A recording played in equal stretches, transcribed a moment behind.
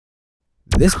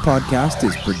This podcast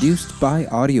is produced by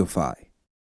AudioFi.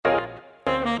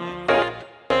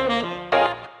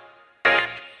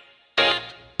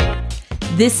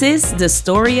 This is The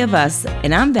Story of Us,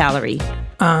 and I'm Valerie.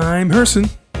 I'm Herson.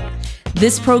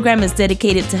 This program is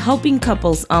dedicated to helping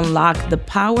couples unlock the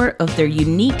power of their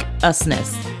unique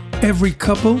usness. Every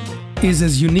couple is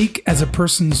as unique as a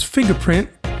person's fingerprint.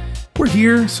 We're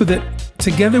here so that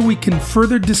together we can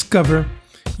further discover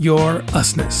your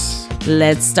usness.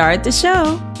 Let's start the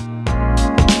show.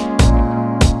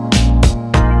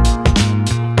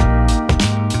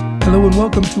 Hello and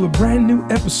welcome to a brand new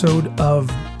episode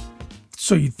of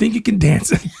So You Think You Can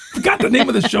Dance. I forgot the name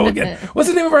of the show again. What's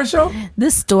the name of our show? The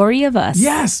Story of Us.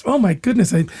 Yes. Oh my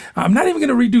goodness. I'm not even going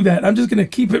to redo that. I'm just going to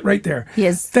keep it right there.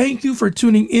 Yes. Thank you for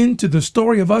tuning in to The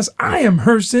Story of Us. I am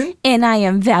Herson. And I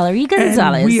am Valerie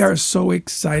Gonzalez. And we are so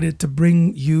excited to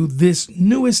bring you this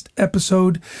newest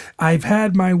episode. I've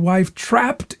had my wife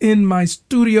trapped in my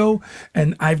studio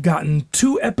and I've gotten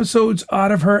 2 episodes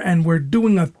out of her and we're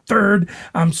doing a third.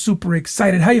 I'm super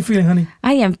excited. How you feeling, honey?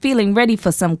 I am feeling ready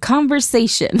for some conversation.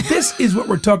 This is what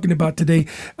we're talking about today.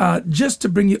 Just to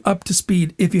bring you up to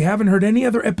speed, if you haven't heard any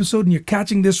other episode and you're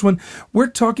catching this one, we're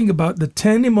talking about the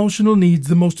 10 emotional needs,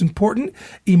 the most important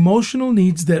emotional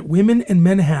needs that women and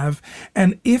men have.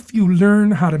 And if you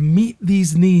learn how to meet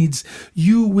these needs,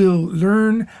 you will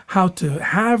learn how to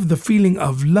have the feeling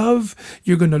of love.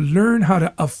 You're going to learn how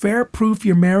to affair-proof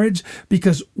your marriage,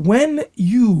 because when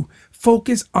you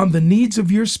focus on the needs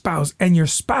of your spouse and your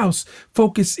spouse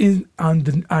focus in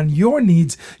on your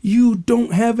needs, you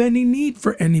don't have any need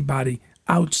for anybody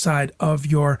outside of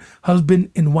your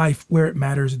husband and wife where it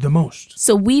matters the most.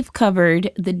 So we've covered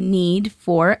the need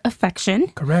for affection.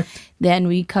 Correct. Then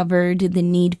we covered the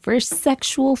need for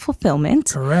sexual fulfillment.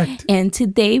 Correct. And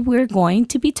today we're going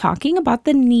to be talking about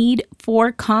the need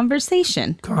for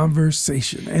conversation.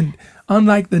 Conversation. And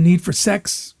unlike the need for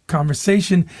sex,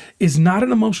 conversation is not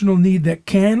an emotional need that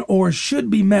can or should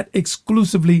be met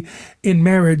exclusively in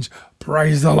marriage.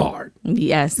 Praise the Lord.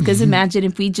 Yes, because imagine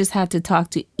if we just had to talk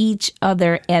to each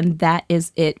other and that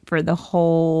is it for the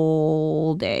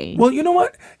whole day. Well, you know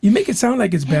what? You make it sound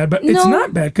like it's bad, but it's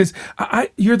not bad, because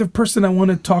you're the person I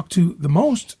want to talk to the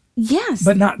most. Yes.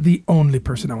 But not the only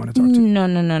person I want to talk to.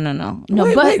 No.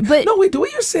 Wait, the way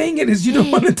you're saying it is you don't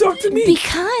want to talk to me.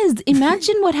 Because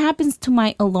imagine what happens to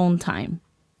my alone time.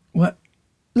 What?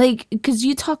 Like, because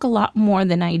you talk a lot more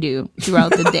than I do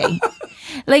throughout the day.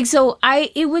 Like, so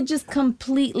it would just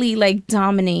completely like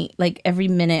dominate like every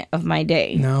minute of my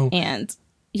day. No. And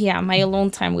yeah, my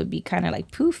alone time would be kind of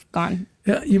like poof, gone.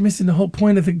 Yeah, you're missing the whole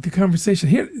point of the conversation.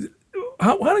 Here,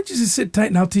 why don't you just sit tight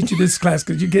and I'll teach you this class,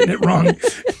 because you're getting it wrong.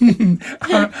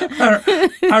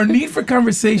 Our need for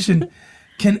conversation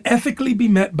can ethically be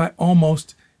met by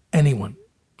almost anyone.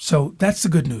 So that's the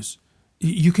good news.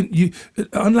 You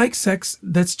unlike sex,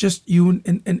 that's just you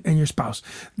and your spouse.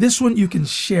 This one, you can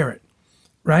share it,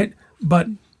 right? But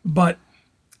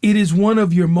it is one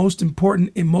of your most important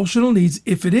emotional needs.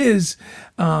 If it is,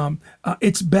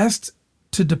 it's best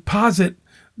to deposit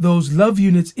those love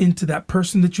units into that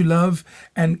person that you love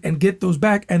and get those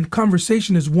back. And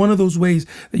conversation is one of those ways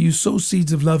that you sow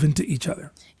seeds of love into each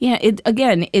other. Yeah,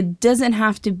 it doesn't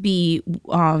have to be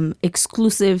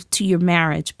exclusive to your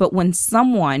marriage, but when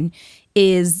someone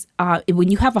is when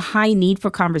you have a high need for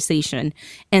conversation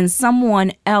and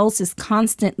someone else is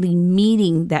constantly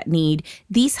meeting that need,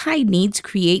 these high needs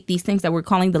create these things that we're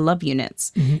calling the love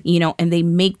units, and they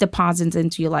make deposits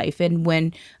into your life. And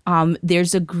when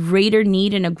there's a greater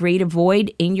need and a greater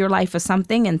void in your life for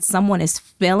something and someone is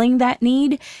filling that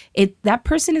need, that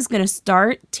person is going to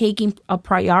start taking a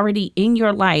priority in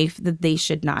your life that they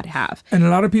should not have. And a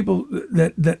lot of people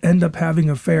that end up having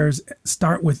affairs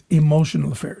start with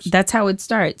emotional affairs. That's how it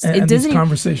starts. And it doesn't.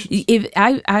 Conversations.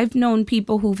 I've known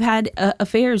people who've had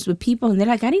affairs with people, and they're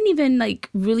like, I didn't even like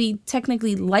really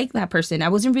technically like that person. I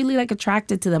wasn't really like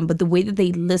attracted to them, but the way that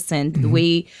they listened, the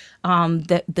way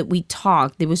that we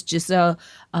talked, there was just a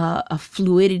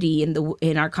fluidity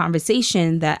in our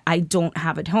conversation that I don't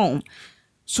have at home.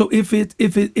 So if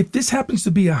this happens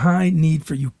to be a high need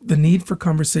for you, the need for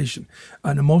conversation,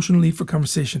 an emotional need for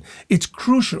conversation, it's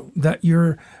crucial that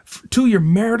to your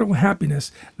marital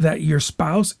happiness, that your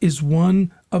spouse is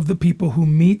one of the people who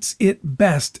meets it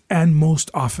best and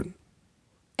most often.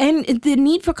 And the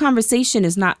need for conversation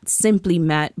is not simply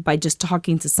met by just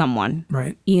talking to someone.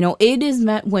 Right. It is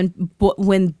met when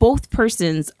both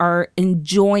persons are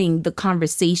enjoying the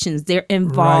conversations. They're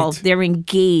involved. Right. They're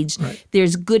engaged. Right.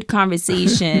 There's good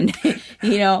conversation.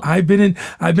 I've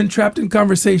been trapped in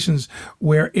conversations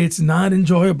where it's not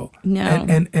enjoyable. No.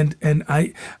 And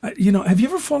I have you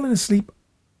ever fallen asleep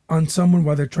on someone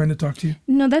while they're trying to talk to you?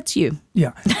 No, that's you.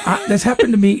 Yeah, that's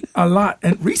happened to me a lot.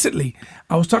 And recently,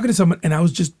 I was talking to someone and I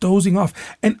was just dozing off.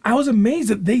 And I was amazed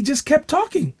that they just kept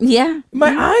talking. Yeah.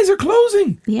 My eyes are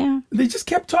closing. Yeah. They just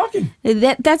kept talking.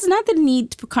 That's not the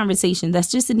need for conversation.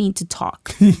 That's just the need to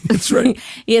talk. That's right.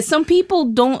 Yeah, some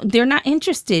people they're not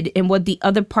interested in what the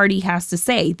other party has to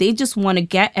say. They just want to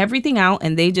get everything out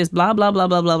and they just blah, blah, blah,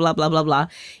 blah, blah, blah, blah, blah, blah.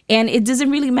 And it doesn't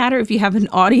really matter if you have an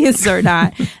audience or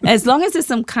not. As long as there's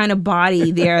some kind of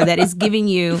body there that is giving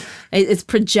you, it's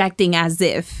projecting as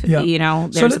if,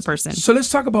 there's a person. So let's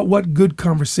talk about what good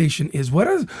conversation is. What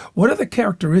are the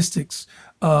characteristics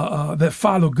that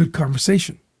follow good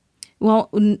conversation? Well,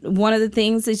 one of the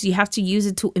things is you have to use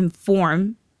it to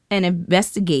inform and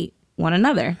investigate one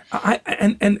another.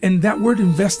 And that word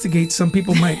investigate, some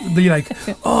people might be like,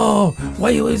 oh,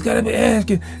 why you always gotta be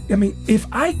asking? I mean, if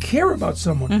I care about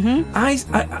someone,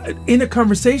 I in a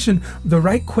conversation, the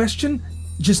right question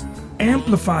just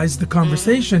amplifies the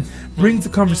conversation, brings the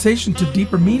conversation to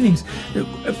deeper meanings.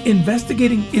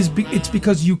 Investigating it's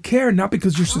because you care, not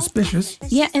because you're suspicious.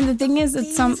 Yeah, and the thing is that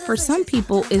for some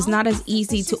people it's not as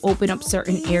easy to open up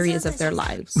certain areas of their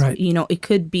lives. Right. It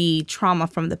could be trauma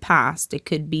from the past. It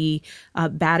could be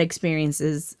bad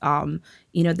experiences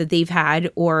that they've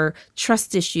had, or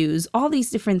trust issues. All these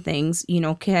different things,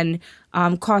 can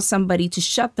cause somebody to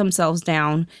shut themselves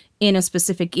down in a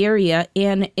specific area.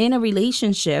 And in a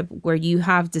relationship where you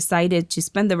have decided to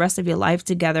spend the rest of your life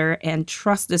together and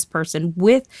trust this person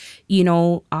with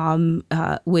your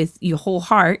whole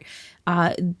heart,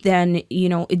 then,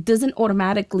 it doesn't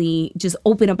automatically just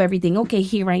open up everything. Okay,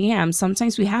 here I am.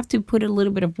 Sometimes we have to put a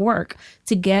little bit of work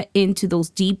to get into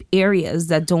those deep areas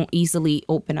that don't easily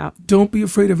open up. Don't be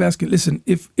afraid of asking. Listen,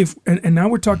 and now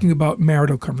we're talking about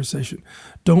marital conversation.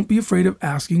 Don't be afraid of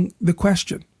asking the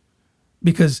question,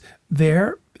 because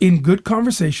in good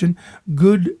conversation,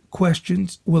 good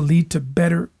questions will lead to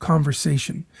better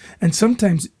conversation, and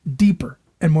sometimes deeper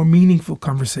and more meaningful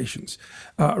conversations,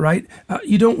 right?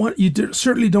 You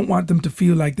certainly don't want them to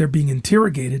feel like they're being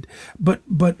interrogated, but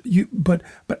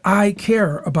I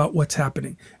care about what's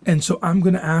happening, and so I'm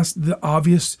going to ask the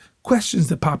obvious questions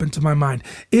that pop into my mind.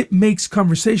 It makes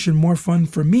conversation more fun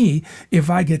for me if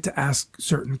I get to ask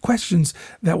certain questions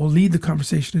that will lead the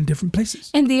conversation in different places.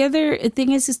 And the other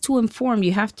thing is to inform. We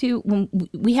have to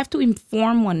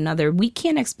inform one another. We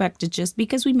can't expect to, just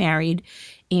because we married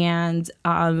and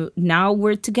now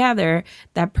we're together,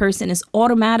 that person is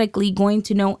automatically going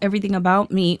to know everything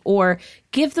about me, or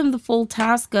give them the full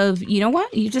task of, you know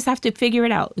what, you just have to figure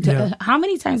it out. Yeah. How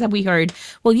many times have we heard,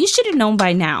 well, you should have known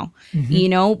by now,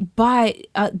 but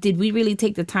did we really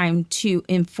take the time to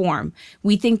inform?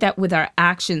 We think that with our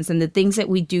actions and the things that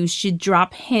we do should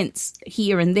drop hints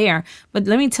here and there. But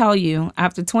let me tell you,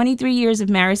 after 23 years of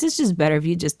marriage, it's just better if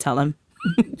you just tell them.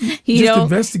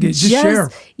 Investigate, just share.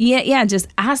 Yeah, just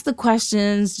ask the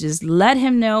questions, just let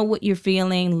him know what you're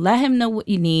feeling, let him know what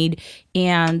you need,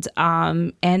 and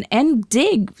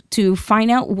dig to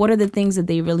find out what are the things that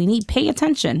they really need. Pay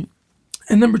attention.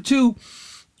 And number 2,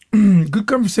 good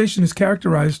conversation is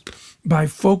characterized by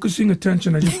focusing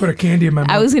attention. I just put a candy in my mouth.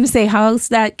 I was going to say, how's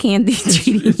that candy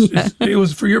treating you? It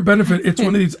was for your benefit. It's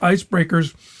one of these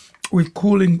icebreakers with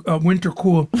cooling, winter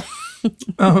cool.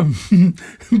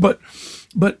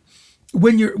 But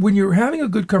when you're having a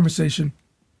good conversation,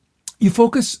 you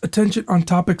focus attention on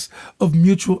topics of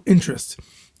mutual interest.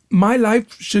 My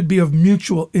life should be of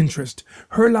mutual interest.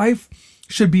 Her life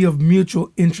should be of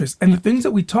mutual interest. And the things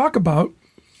that we talk about,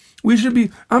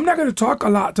 I'm not going to talk a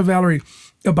lot to Valerie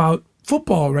about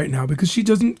football right now because she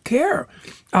doesn't care.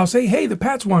 I'll say, hey, the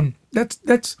Pats won.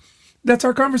 That's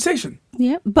our conversation.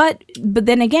 Yeah, but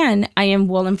then again, I am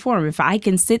well informed. If I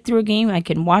can sit through a game, I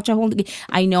can watch a whole game.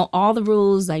 I know all the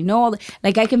rules. I know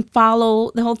I can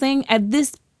follow the whole thing. At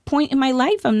this point in my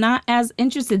life, I'm not as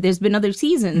interested. There's been other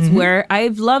seasons where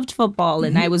I've loved football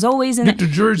and I was always in the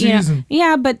jerseys.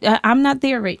 But I'm not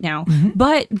there right now.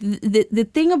 But the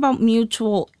thing about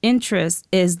mutual interest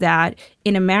is that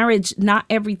in a marriage, not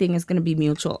everything is going to be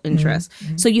mutual interest.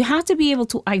 So you have to be able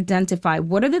to identify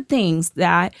what are the things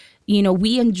that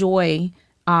we enjoy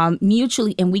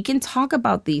mutually, and we can talk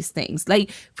about these things.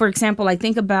 Like, for example, I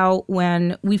think about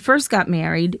when we first got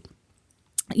married,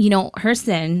 her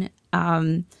son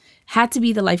had to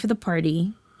be the life of the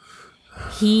party.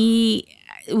 He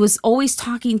was always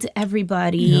talking to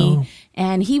everybody.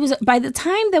 And he was, by the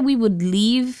time that we would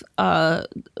leave a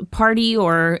party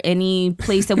or any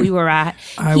place that we were at,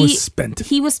 he was spent.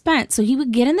 He was spent. So he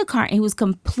would get in the car and he was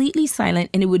completely silent,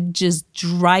 and it would just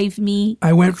drive me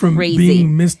I went from crazy.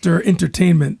 Being Mr.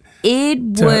 Entertainment it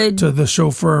would to the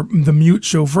chauffeur, the mute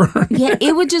chauffeur. yeah,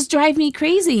 it would just drive me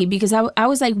crazy because I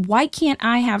was like, why can't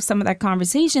I have some of that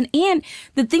conversation? And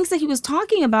the things that he was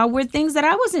talking about were things that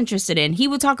I was interested in. He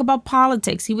would talk about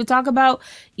politics. He would talk about,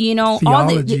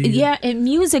 Theology. and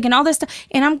music and all this stuff.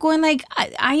 And I'm going like,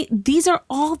 I these are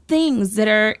all things that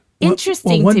are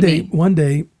interesting to me. One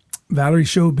day, Valerie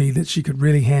showed me that she could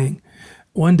really hang.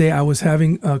 One day I was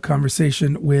having a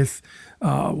conversation with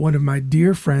one of my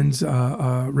dear friends,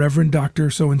 Reverend Dr.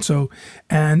 So-and-so,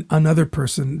 and another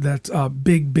person that's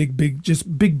big,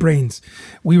 just big brains.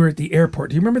 We were at the airport.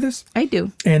 Do you remember this? I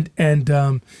do. And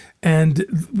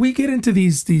we get into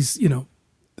these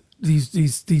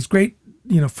great,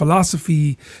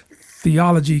 philosophy,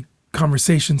 theology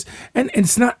conversations, and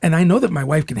it's not, and I know that my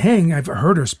wife can hang. I've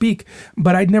heard her speak,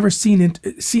 but I'd never seen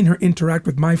her interact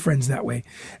with my friends that way.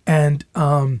 And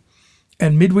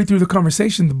midway through the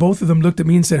conversation, the both of them looked at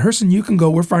me and said, "Herson, you can go.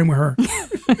 We're fine with her."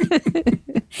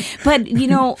 But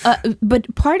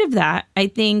but part of that, I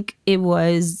think it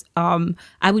was,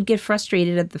 I would get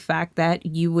frustrated at the fact that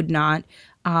you would not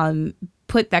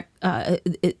put that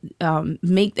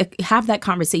have that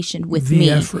conversation with The me.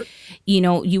 effort.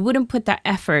 You wouldn't put that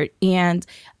effort, and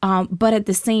but at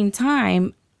the same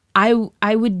time,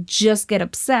 I would just get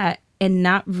upset and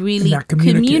not really Not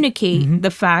communicate. communicate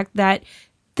the fact that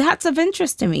that's of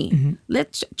interest to me.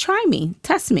 Let's try me,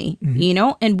 test me,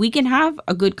 and we can have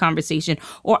a good conversation.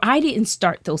 Or I didn't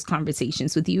start those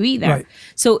conversations with you either. Right.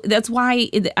 So that's why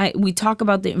we talk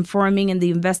about the informing and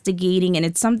the investigating, and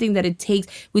it's something that it takes.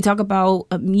 We talk about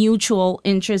a mutual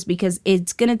interest because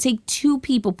it's going to take two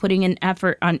people putting an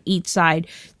effort on each side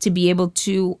to be able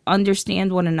to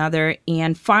understand one another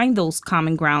and find those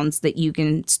common grounds that you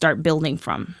can start building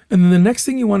from. And then the next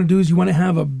thing you want to do is you want to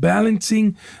have a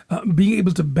balancing, being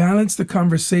able to balance the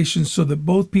conversation so that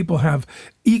both people have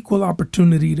equal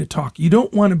opportunity to talk. You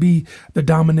don't want to be the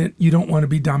dominant. You don't want to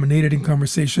be dominated in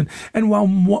conversation. And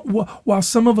while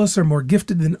some of us are more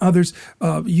gifted than others,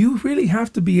 you really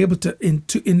have to be able to,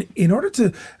 in order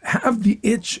to have the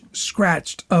itch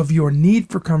scratched of your need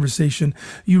for conversation,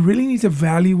 you really need to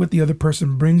value what the other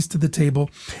person brings to the table.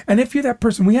 And if you're that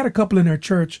person, we had a couple in our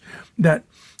church that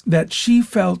she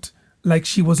felt like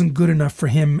she wasn't good enough for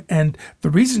him. And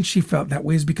the reason she felt that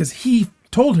way is because he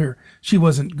told her she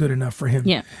wasn't good enough for him.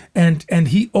 Yeah. And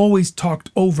he always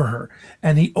talked over her.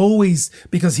 And he always,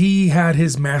 because he had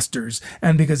his masters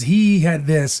and because he had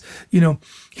this,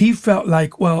 he felt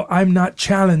like, well, I'm not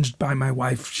challenged by my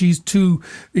wife. She's too,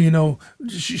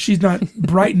 she's not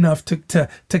bright enough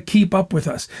to keep up with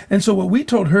us. And so what we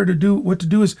told her to do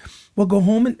is, well, go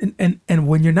home and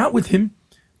when you're not with him,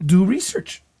 do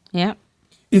research. Yeah.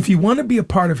 If you want to be a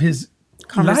part of his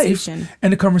Conversation. life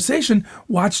and the conversation,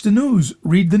 watch the news,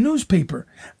 read the newspaper,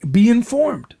 be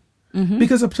informed.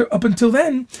 Because up until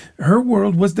then, her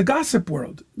world was the gossip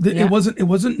world. Yeah. It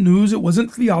wasn't news, it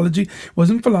wasn't theology, it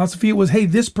wasn't philosophy. It was, hey,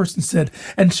 this person said,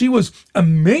 and she was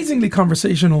amazingly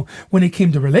conversational when it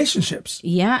came to relationships.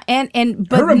 Yeah, and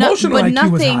Her emotional IQ was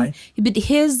nothing. high. But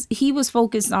he was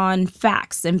focused on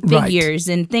facts and Right. figures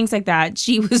and things like that.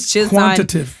 She was just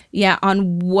Quantitative.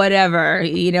 on whatever.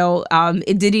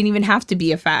 It didn't even have to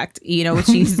be a fact.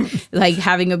 She's like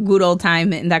having a good old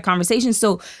time in that conversation.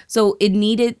 So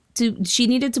she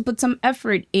needed to put some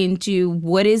effort into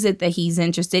what is it that he's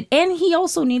interested, and he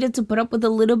also needed to put up with a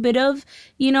little bit of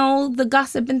the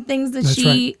gossip and things that That's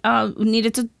she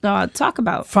needed to talk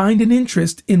about. Find an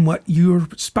interest in what your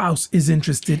spouse is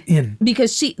interested in.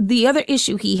 Because the other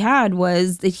issue he had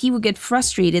was that he would get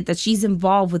frustrated that she's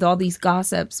involved with all these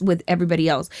gossips with everybody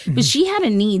else, but she had a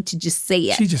need to just say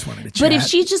it. She just wanted to chat. But if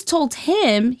she just told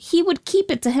him, he would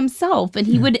keep it to himself and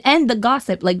he would end the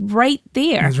gossip like right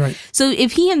there. That's right. So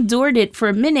if he endured it for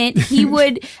a minute, he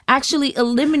would actually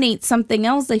eliminate something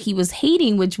else that he was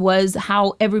hating, which was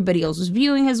how everybody else was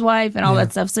viewing his wife and all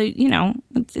that stuff. So,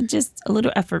 it's just a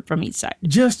little effort from each side.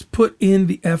 Just put in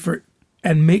the effort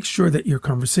and make sure that your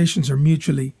conversations are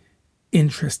mutually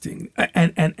interesting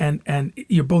and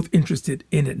you're both interested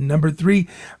in it. Number 3,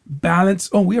 balance.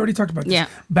 Oh, we already talked about this. Yeah.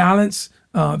 Balance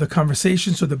the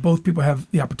conversation so that both people have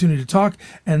the opportunity to talk.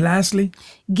 And lastly,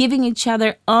 Giving each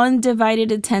other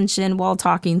undivided attention while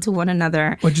talking to one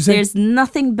another. What'd you say? There's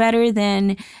nothing better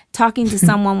than talking to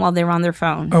someone while they're on their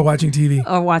phone. or watching TV.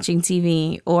 Or watching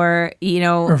TV, or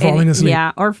Or falling asleep.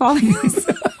 Yeah, or falling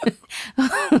asleep.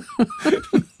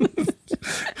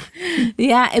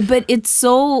 Yeah, but it's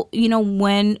so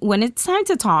when it's time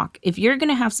to talk, if you're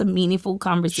gonna have some meaningful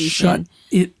conversation, Shut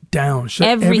it down. Shut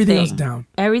everything else down.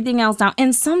 Everything else down.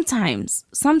 And sometimes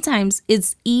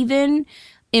it's even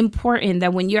important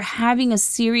that when you're having a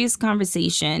serious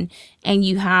conversation and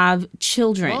you have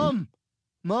children. Mom,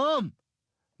 Mom,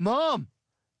 Mom,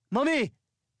 Mommy,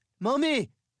 Mommy,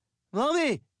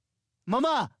 Mommy,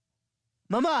 Mama,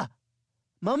 Mama,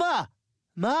 Mama,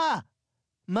 Ma,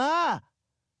 Ma,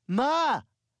 Ma,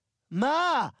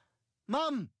 Ma,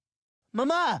 Mom,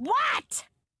 Mama. What?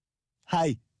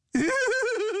 Hi.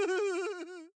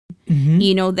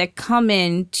 You know, that come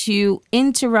in to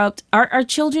interrupt. Our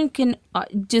children can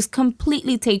just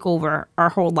completely take over our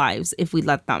whole lives if we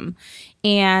let them.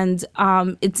 And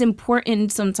it's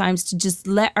important sometimes to just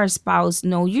let our spouse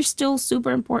know you're still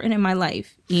super important in my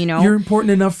life. You know, You're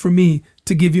important enough for me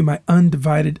to give you my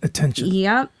undivided attention.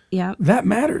 Yep. That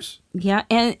matters. Yeah,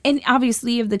 and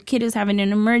obviously, if the kid is having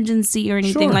an emergency or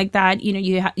anything Sure. like that, you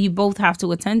know, you both have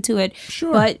to attend to it.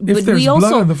 Sure. But If there's we blood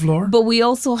also on the floor. but we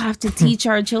also have to teach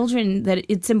our children that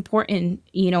it's important,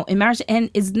 you know, in marriage. And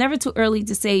it's never too early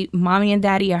to say, "Mommy and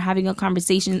Daddy are having a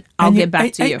conversation. I'll And get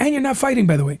back to you." And you're not fighting,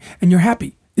 by the way, and you're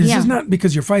happy. This Yeah. is not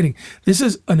because you're fighting. This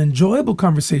is an enjoyable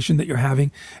conversation that you're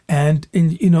having. And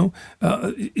you know,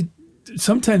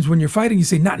 sometimes when you're fighting, you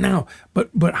say, not now.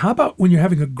 But how about when you're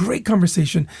having a great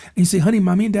conversation and you say, honey,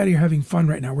 Mommy and Daddy are having fun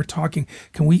right now. We're talking.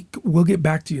 We'll get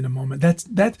back to you in a moment. That's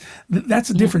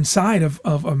a different side of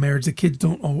a marriage that kids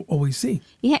don't always see.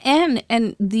 Yeah, and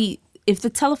if the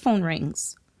telephone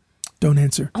rings, Don't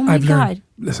answer. Oh my I've learned. God.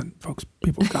 Listen, folks,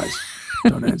 guys,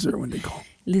 don't answer when they call.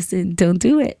 listen, don't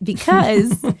do it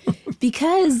because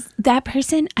that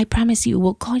person, I promise you,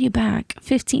 will call you back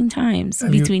 15 times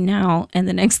between now and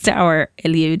the next hour,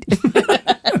 Eliud.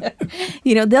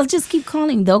 You know, they'll just keep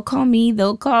calling. They'll call me.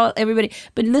 They'll call everybody.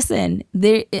 But listen,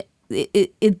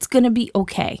 it's going to be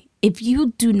okay. If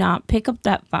you do not pick up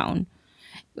that phone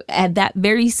at that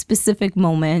very specific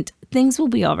moment, things will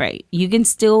be all right. You can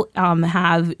still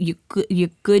have your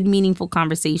good, meaningful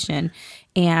conversation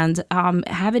and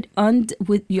have it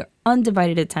with your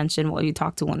undivided attention while you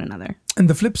talk to one another. And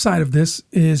the flip side of this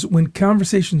is when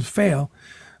conversations fail,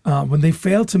 when they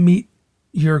fail to meet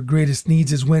your greatest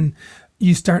needs is when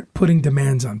you start putting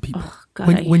demands on people. Oh,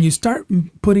 God, When you start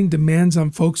putting demands on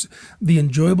folks, the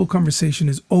enjoyable conversation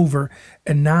is over,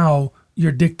 and now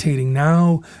you're dictating.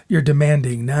 Now you're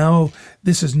demanding. Now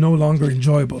this is no longer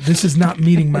enjoyable. This is not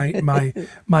meeting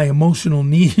my emotional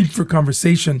need for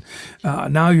conversation.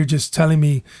 Now you're just telling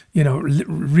me, you know,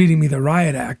 reading me the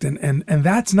riot act, and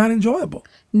that's not enjoyable.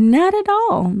 Not at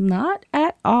all. Not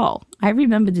at all. I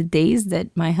remember the days that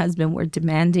my husband were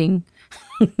demanding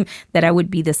that I would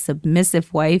be the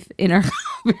submissive wife in our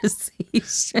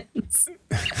conversations.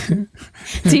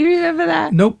 Do you remember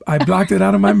that? Nope, I blocked it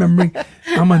out of my memory.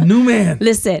 I'm a new man.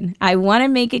 Listen, I want to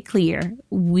make it clear.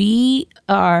 We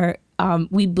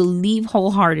believe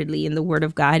wholeheartedly in the Word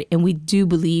of God, and we do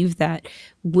believe that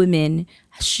women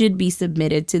should be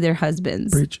submitted to their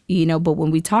husbands. Preach. You know, but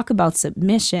when we talk about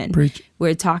submission, Preach.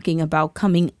 we're talking about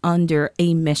coming under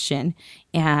a mission.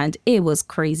 And it was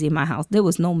crazy in my house. There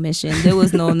was no mission. There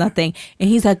was no nothing. And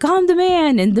he's like, I'm the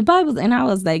man in the Bible. And I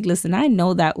was like, listen, I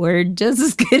know that word just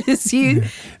as good as you.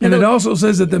 And it also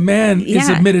says that the man is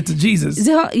Yeah. submitted to Jesus.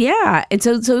 So, yeah. And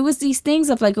so it was these things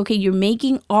of like, okay, you're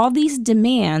making all these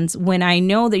demands when I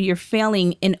know that you're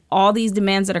failing in all these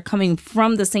demands that are coming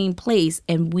from the same place.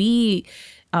 And we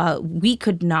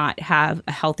could not have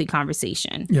a healthy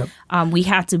conversation. Yep. We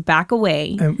had to back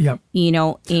away, Yep. you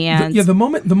know, and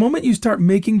The moment you start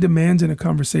making demands in a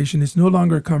conversation, it's no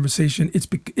longer a conversation.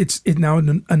 It's now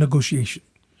a negotiation.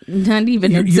 not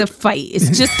even it's a fight.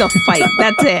 It's just a fight.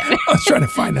 That's it. I was trying to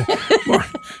find a more.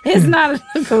 It's not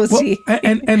a negotiation. Well,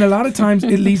 and a lot of times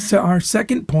it leads to our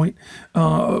second point.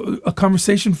 A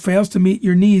conversation fails to meet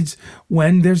your needs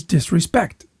when there's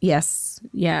disrespect. Yes.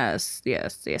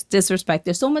 Disrespect.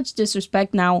 There's so much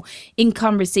disrespect now in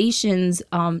conversations,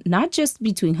 not just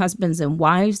between husbands and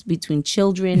wives, between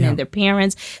children and their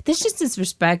parents. There's just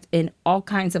disrespect in all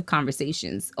kinds of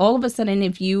conversations. All of a sudden,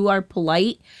 if you are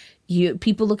polite,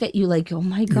 people look at you like, oh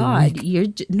my God, you're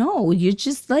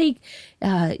just like,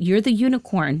 you're the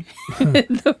unicorn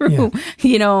in the room,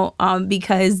 you know,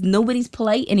 because nobody's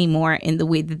polite anymore in the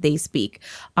way that they speak.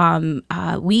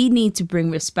 We need to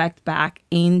bring respect back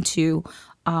into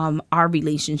our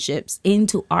relationships,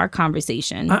 into our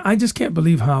conversation. I just can't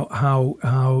believe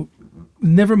how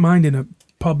never mind in a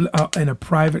public in a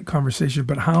private conversation,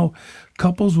 but how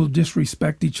couples will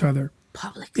disrespect each other.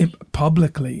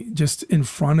 Publicly, just in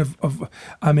front of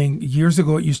I mean, years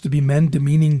ago it used to be men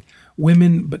demeaning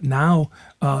women, but now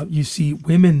you see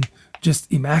women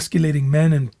just emasculating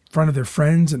men in front of their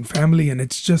friends and family, and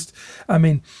it's just, I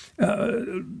mean,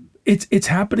 it's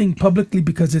happening publicly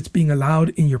because it's being allowed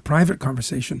in your private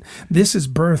conversation. This is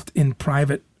birthed in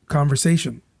private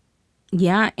conversation.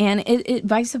 Yeah, and it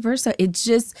vice versa. It's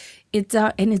just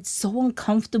and it's so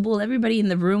uncomfortable. Everybody in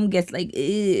the room gets like,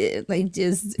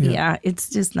 it's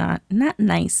just not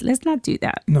nice. Let's not do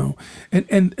that. No.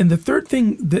 And the third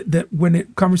thing that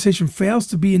when conversation fails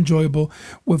to be enjoyable,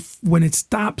 when it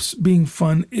stops being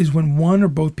fun, is when one or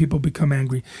both people become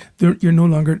angry. You're no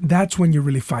longer, that's when you're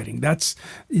really fighting.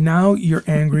 Now you're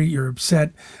angry, you're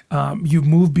upset, you've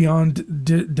moved beyond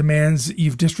demands,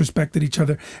 you've disrespected each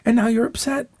other, and now you're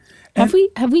upset. Have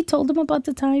we told them about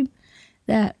the time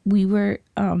that we were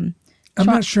I'm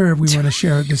not sure if we want to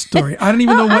share this story. I don't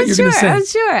even know what you're going to say. I'm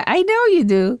sure. I know you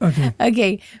do.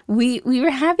 Okay. We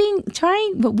were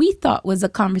trying what we thought was a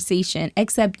conversation,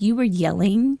 except you were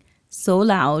yelling so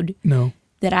loud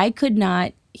that I could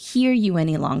not hear you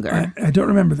any longer. I don't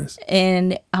remember this.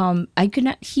 And I could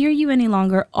not hear you any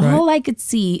longer. All I could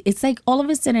see, it's like all of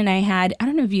a sudden I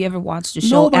don't know if you ever watched the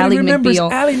show Nobody Ally remembers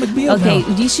McBeal. Ally McBeal. Okay,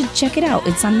 now. you should check it out.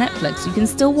 It's on Netflix. You can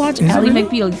still watch Is it Ally really?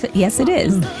 McBeal. Yes, it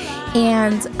is.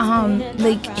 And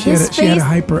like his She had face. a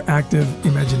hyperactive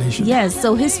imagination. Yes,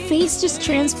 so his face just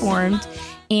transformed,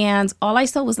 and all I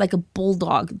saw was like a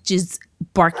bulldog just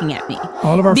barking at me.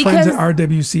 All of our friends at Because-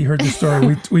 RWC heard the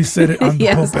story. We said it on the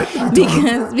pulpit.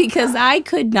 because I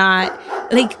could not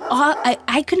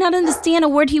I could not understand a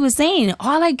word he was saying.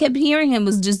 All I kept hearing him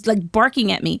was just like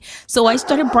barking at me. So I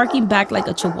started barking back like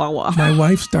a chihuahua. My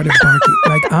wife started barking.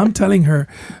 Like, I'm telling her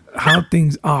how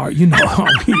things are. You know how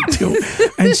we do.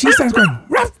 And she starts going,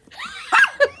 ruff,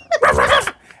 ruff, ruff,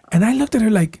 ruff. And I looked at her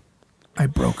like, I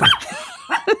broke her.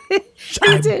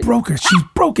 I broke her. She's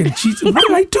broken. What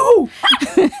did I do?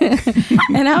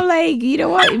 And I'm like, you know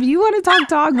what? If you want to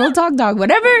talk, we'll talk.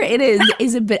 Whatever it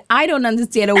is it? But I don't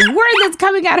understand a word that's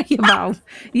coming out of your mouth.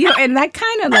 And that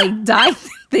kind of like died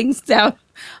things down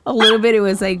a little bit. It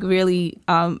was like really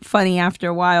funny after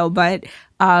a while. But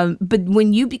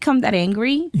when you become that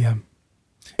angry, Yeah.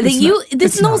 there's no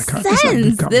it's not a good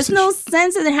sense. There's no conversation.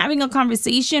 sense in having a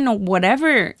conversation or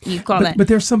whatever you call it. But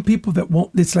there's some people that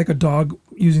won't. It's like a dog,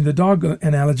 using the dog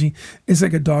analogy. It's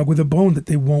like a dog with a bone that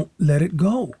they won't let it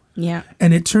go. Yeah.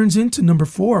 And it turns into number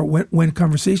 4, when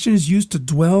conversation is used to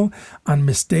dwell on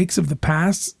mistakes of the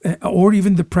past or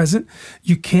even the present,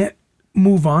 you can't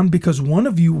move on because one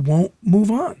of you won't move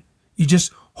on. You're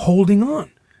just holding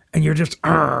on. And you're just,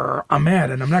 I'm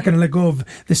mad and I'm not going to let go of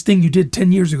this thing you did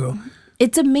 10 years ago.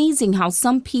 It's amazing how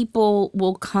some people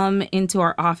will come into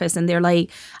our office and they're like,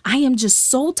 I am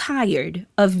just so tired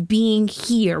of being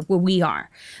here where we are.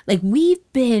 Like, we've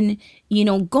been,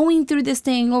 going through this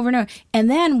thing over and over. And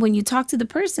then when you talk to the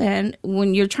person,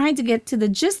 when you're trying to get to the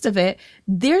gist of it,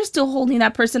 they're still holding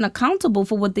that person accountable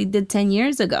for what they did 10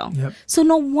 years ago. Yep. So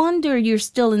no wonder you're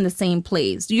still in the same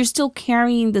place. You're still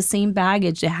carrying the same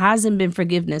baggage. There hasn't been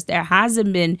forgiveness. There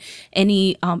hasn't been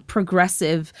any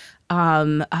progressive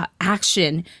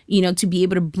action, to be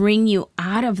able to bring you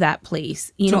out of that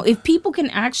place. If people can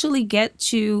actually get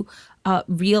to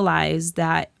realize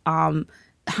that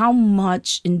how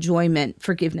much enjoyment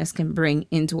forgiveness can bring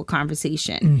into a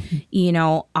conversation,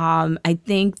 I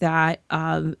think that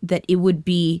that it would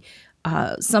be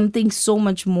something so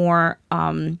much more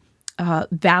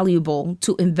valuable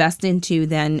to invest into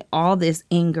than all this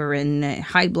anger and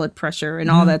high blood pressure and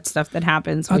all that stuff that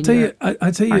happens. I'll tell you,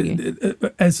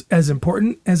 as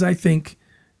important as I think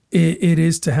it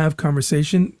is to have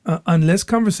conversation, unless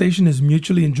conversation is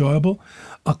mutually enjoyable,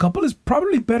 a couple is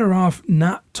probably better off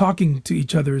not talking to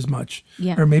each other as much,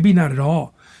 or maybe not at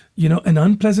all. An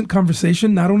unpleasant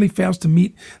conversation not only fails to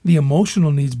meet the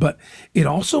emotional needs, but it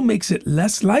also makes it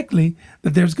less likely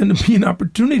that there's going to be an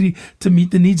opportunity to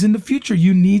meet the needs in the future.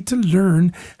 You need to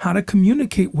learn how to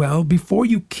communicate well before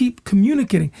you keep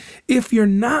communicating. If you're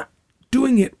not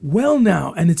doing it well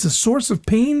now and it's a source of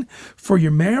pain for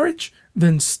your marriage,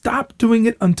 then stop doing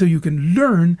it until you can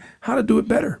learn how to do it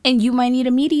better. And you might need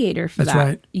a mediator for That's that.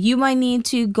 right. You might need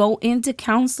to go into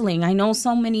counseling. I know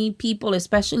so many people,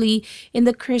 especially in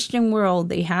the Christian world,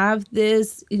 they have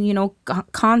this,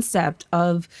 concept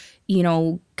of,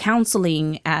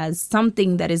 counseling as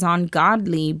something that is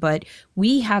ungodly, but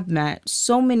we have met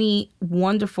so many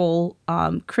wonderful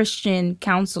Christian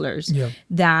counselors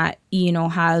that,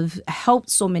 have helped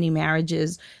so many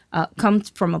marriages come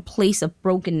from a place of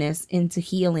brokenness into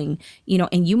healing,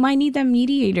 and you might need that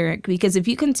mediator, because if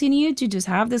you continue to just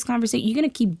have this conversation, you're going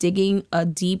to keep digging a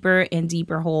deeper and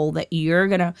deeper hole that you're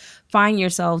going to find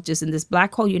yourself just in this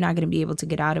black hole. You're not going to be able to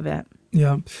get out of it.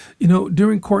 Yeah.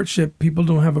 During courtship, people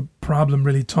don't have a problem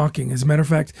really talking. As a matter of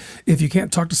fact, if you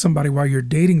can't talk to somebody while you're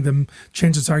dating them,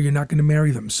 chances are you're not going to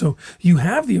marry them. So you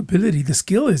have the ability, the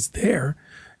skill is there.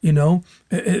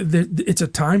 It's a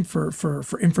time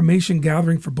for information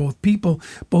gathering for both people.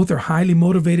 Both are highly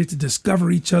motivated to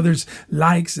discover each other's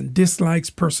likes and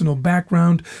dislikes, personal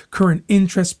background, current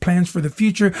interests, plans for the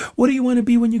future. What do you want to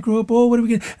be when you grow up? Oh, what are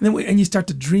we going to? And you start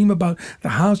to dream about the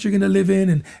house you're going to live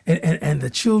in and the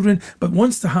children. But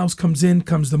once the house comes in,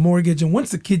 comes the mortgage. And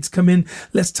once the kids come in,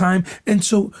 less time. And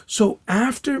so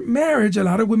after marriage, a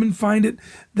lot of women find it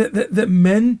that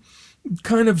men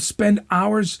kind of spend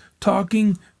hours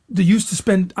talking. They used to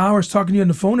spend hours talking to you on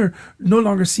the phone, or no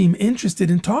longer seem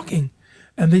interested in talking.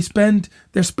 And they spend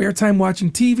their spare time watching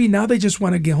TV. Now they just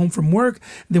want to get home from work.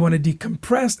 They want to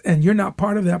decompress, and you're not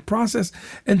part of that process.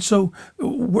 And so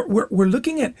we're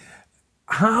looking at,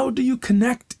 how do you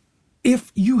connect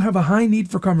if you have a high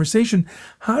need for conversation?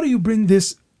 How do you bring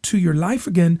this to your life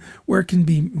again, where it can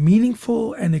be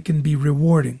meaningful and it can be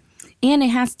rewarding? And it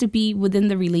has to be within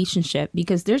the relationship,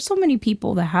 because there's so many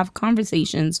people that have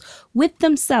conversations with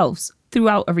themselves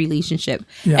throughout a relationship,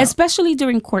 especially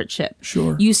during courtship.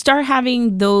 Sure. You start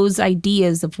having those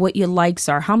ideas of what your likes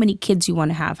are, how many kids you want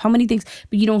to have, how many things,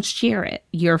 but you don't share it.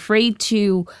 You're afraid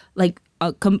to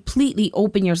completely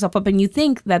open yourself up, and you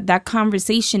think that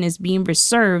conversation is being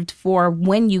reserved for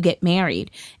when you get married.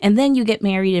 And then you get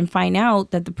married and find out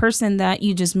that the person that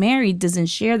you just married doesn't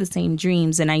share the same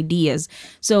dreams and ideas.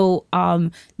 So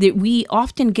that we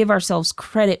often give ourselves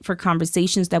credit for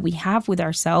conversations that we have with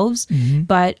ourselves. Mm-hmm.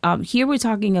 But here we're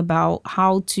talking about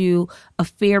how to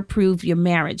affair-proof your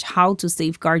marriage, how to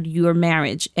safeguard your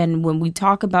marriage. And when we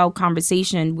talk about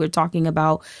conversation, we're talking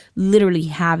about literally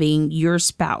having your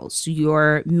spouse, your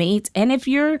mate, and if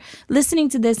you're listening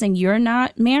to this and you're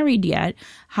not married yet,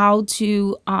 how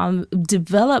to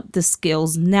develop the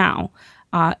skills now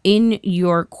in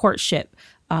your courtship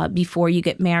before you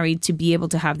get married, to be able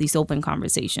to have these open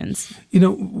conversations.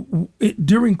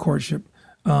 During courtship,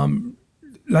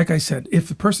 like I said, if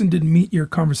the person didn't meet your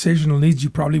conversational needs, you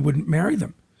probably wouldn't marry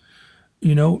them.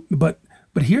 But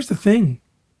here's the thing.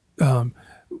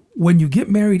 When you get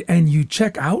married and you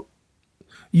check out,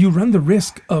 you run the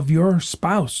risk of your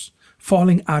spouse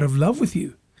falling out of love with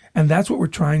you. And that's what we're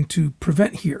trying to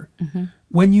prevent here. Mm-hmm.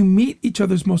 When you meet each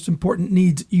other's most important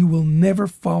needs, you will never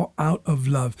fall out of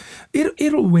love.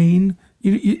 It'll wane.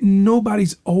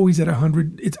 Nobody's always at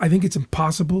 100. I think it's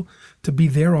impossible to be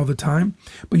there all the time.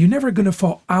 But you're never going to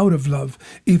fall out of love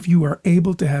if you are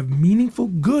able to have meaningful,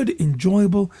 good,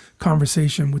 enjoyable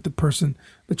conversation with the person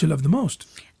that you love the most.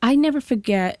 I never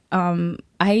forget,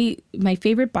 my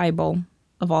favorite Bible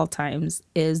of all times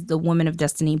is the Women of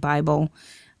Destiny Bible.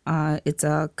 It's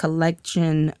a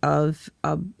collection of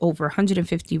over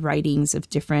 150 writings of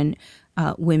different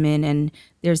women, and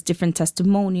there's different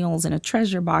testimonials and a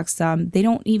treasure box. They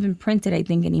don't even print it, I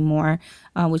think, anymore,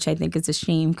 which I think is a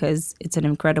shame, because it's an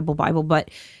incredible Bible.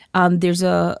 But there's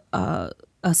a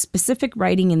specific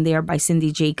writing in there by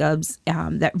Cindy Jacobs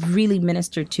that really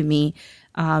ministered to me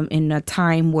in a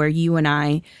time where you and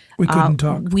I we couldn't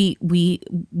talk. We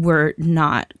were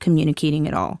not communicating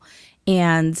at all.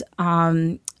 And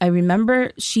I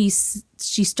remember she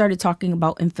started talking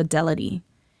about infidelity.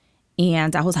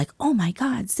 And I was like, oh my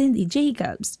God, Cindy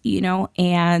Jacobs,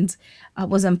 and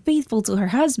was unfaithful to her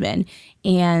husband.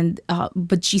 And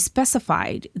but she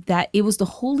specified that it was the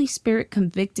Holy Spirit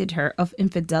convicted her of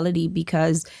infidelity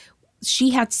because she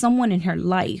had someone in her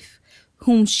life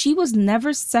whom she was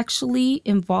never sexually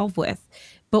involved with.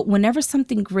 But whenever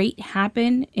something great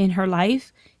happened in her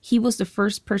life, he was the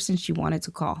first person she wanted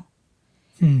to call.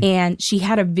 And she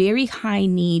had a very high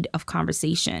need of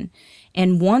conversation.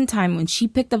 And one time when she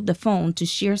picked up the phone to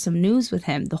share some news with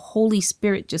him, the Holy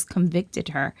Spirit just convicted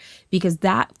her, because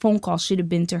that phone call should have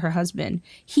been to her husband.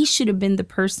 He should have been the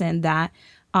person that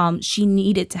she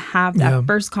needed to have that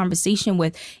first conversation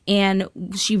with. And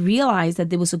she realized that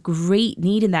there was a great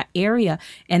need in that area.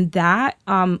 And that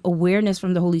awareness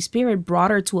from the Holy Spirit brought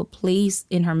her to a place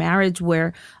in her marriage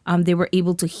where they were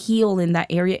able to heal in that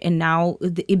area. And now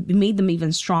it made them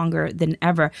even stronger than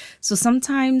ever. So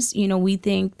sometimes, we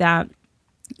think that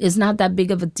it's not that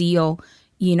big of a deal,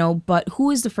 but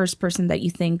who is the first person that you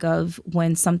think of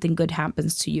when something good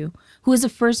happens to you? Who is the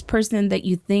first person that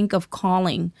you think of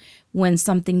calling when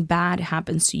something bad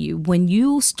happens to you? When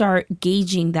you start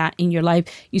gauging that in your life,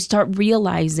 you start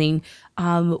realizing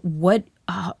who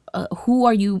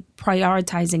are you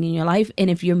prioritizing in your life? And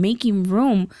if you're making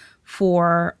room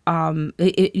for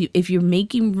if you're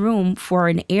making room for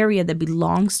an area that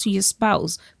belongs to your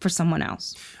spouse for someone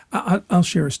else. I'll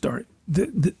share a story.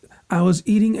 I was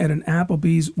eating at an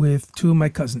Applebee's with two of my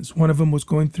cousins. One of them was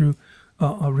going through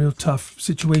a real tough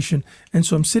situation. And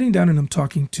so I'm sitting down and I'm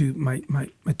talking to my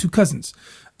two cousins.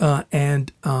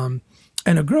 And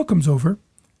a girl comes over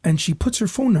and she puts her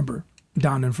phone number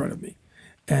down in front of me.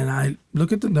 And I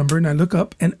look at the number and I look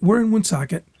up, and we're in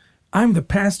Woonsocket. I'm the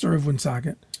pastor of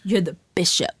Woonsocket. You're the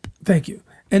bishop. Thank you.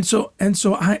 And so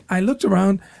I looked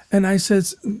around and I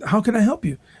says, how can I help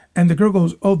you? And the girl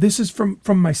goes, oh, this is from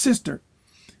my sister.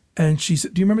 And she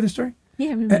said, do you remember this story? Yeah,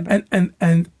 I remember.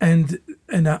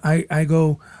 And I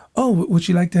go, oh, would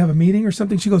she like to have a meeting or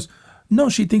something? She goes, no,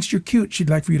 she thinks you're cute. She'd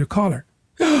like for you to call her.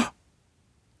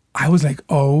 I was like,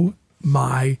 oh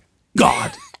my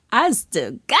God. I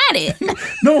still got it.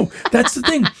 No, that's the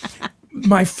thing.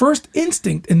 My first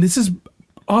instinct, and this is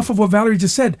off of what Valerie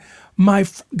just said, I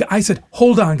said,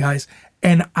 hold on, guys.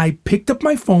 And I picked up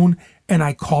my phone and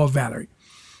I called Valerie.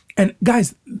 And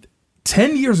guys,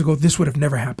 10 years ago, this would have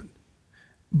never happened.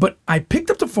 But I picked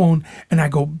up the phone and I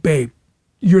go, babe,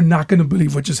 you're not going to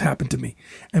believe what just happened to me.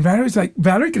 And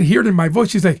Valerie could hear it in my voice.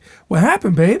 She's like, what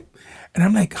happened, babe? And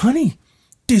I'm like, honey,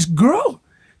 this girl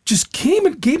just came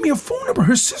and gave me a phone number.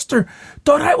 Her sister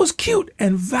thought I was cute.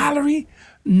 And Valerie,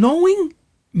 knowing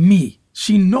me,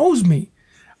 she knows me.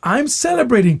 I'm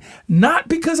celebrating not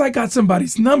because I got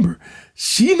somebody's number.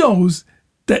 She knows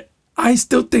that I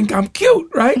still think I'm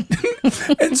cute, right?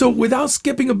 And so without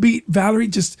skipping a beat, Valerie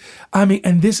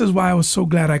and this is why I was so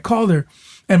glad I called her.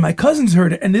 And my cousins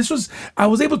heard it. And I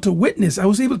was able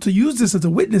to use this as a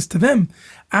witness to them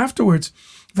afterwards.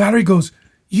 Valerie goes,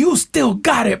 you still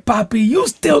got it, Papi. You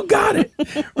still got it,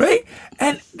 right?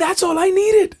 And that's all I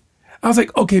needed. I was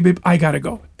like, okay, babe, I got to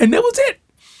go. And that was it.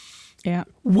 Yeah.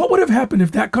 What would have happened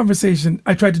if that conversation,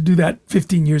 I tried to do that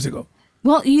 15 years ago?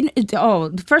 Well,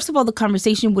 first of all, the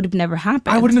conversation would have never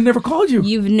happened. I would have never called you.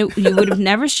 You would have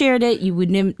never shared it. You would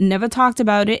never talked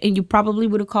about it, and you probably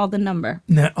would have called the number.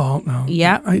 No.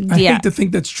 Yeah. I hate to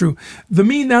think that's true. The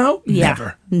me now,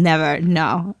 Never,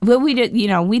 no. But we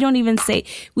don't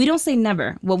say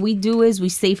never. What we do is we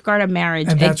safeguard a marriage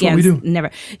and that's against what we do. Never.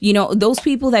 Those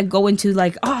people that go into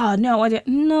like, oh no,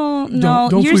 no,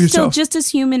 don't you're fool still yourself. just as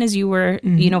human as you were,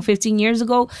 15 years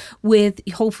ago, with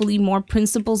hopefully more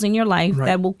principles in your life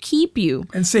that will keep you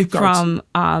and safeguards from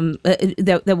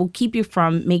that will keep you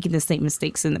from making the same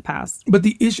mistakes in the past. But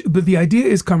the idea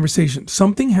is conversation.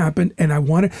 Something happened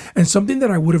and something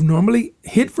that I would have normally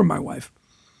hid from my wife.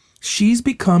 She's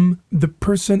become the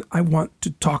person I want to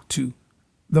talk to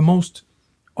the most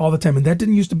all the time. And that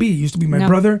didn't used to be. It used to be my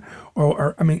brother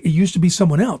or it used to be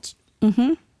someone else.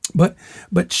 Mm-hmm.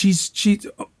 But she's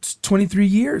 23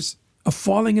 years of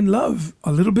falling in love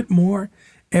a little bit more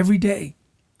every day,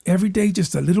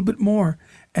 just a little bit more.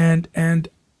 And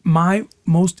my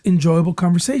most enjoyable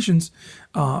conversations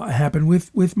happen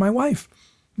with my wife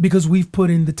because we've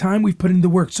put in the time, we've put in the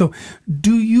work. So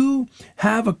do you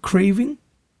have a craving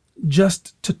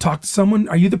just to talk to someone?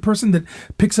 Are you the person that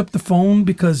picks up the phone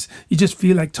because you just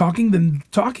feel like talking? Then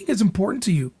talking is important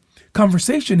to you.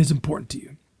 Conversation is important to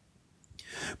you.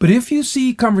 But if you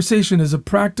see conversation as a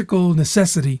practical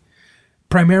necessity,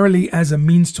 primarily as a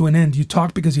means to an end, you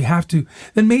talk because you have to,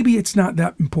 then maybe it's not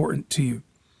that important to you.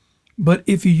 But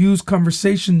if you use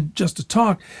conversation just to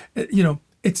talk,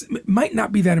 it might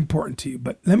not be that important to you.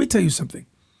 But let me tell you something.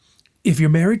 If you're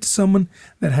married to someone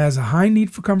that has a high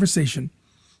need for conversation,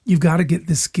 you've got to get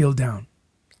this skill down.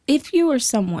 If you are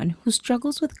someone who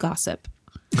struggles with gossip,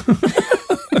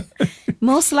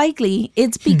 most likely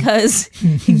it's because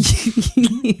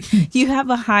you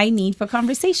have a high need for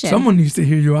conversation. Someone needs to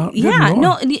hear you out. Yeah,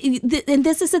 no, and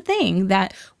this is the thing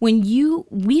that when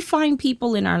we find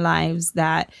people in our lives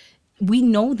that we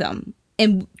know them.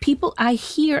 And I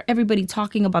hear everybody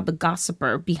talking about the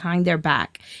gossiper behind their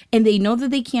back, and they know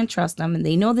that they can't trust them, and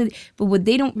they know that, but what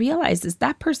they don't realize is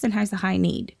that person has a high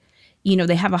need.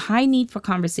 They have a high need for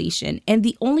conversation, and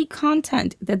the only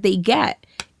content that they get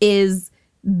is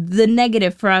the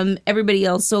negative from everybody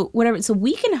else. So whatever. So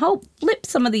we can help flip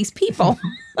some of these people.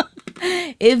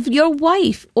 If your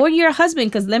wife or your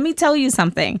husband, because let me tell you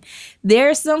something,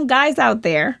 there's some guys out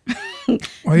there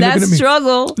that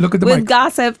struggle with mic.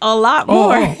 Gossip a lot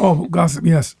more. Oh, gossip,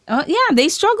 yes. Yeah, they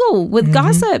struggle with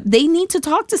gossip. They need to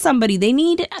talk to somebody. They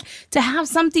need to have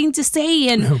something to say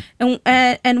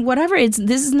and whatever.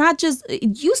 This is not just,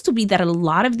 it used to be that a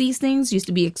lot of these things used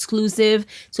to be exclusive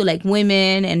to like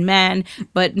women and men,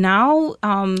 but now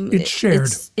it's shared.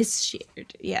 It's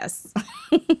shared, yes.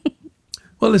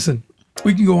 Well, listen,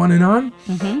 we can go on and on,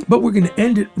 but we're going to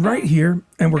end it right here.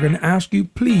 And we're going to ask you,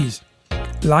 please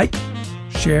like,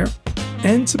 share,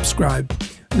 and subscribe.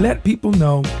 Let people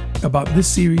know about this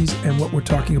series and what we're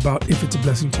talking about if it's a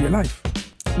blessing to your life.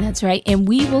 That's right. And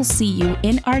we will see you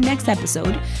in our next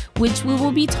episode, which we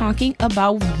will be talking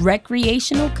about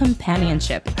recreational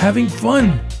companionship. Having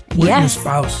fun with your Yes.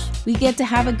 spouse. We get to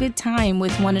have a good time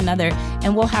with one another,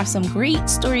 and we'll have some great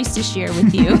stories to share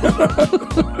with you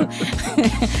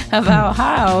about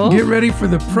how Get ready for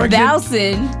the pregnant.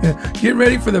 Valson Get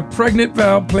ready for the pregnant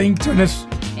Val playing tennis.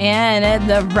 and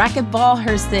the racquetball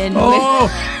Hurston.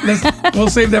 We'll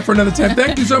save that for another time.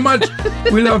 Thank you so much.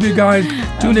 We love you guys.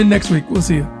 Tune in next week. We'll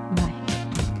see you. Bye.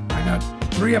 I got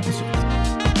 3 episodes.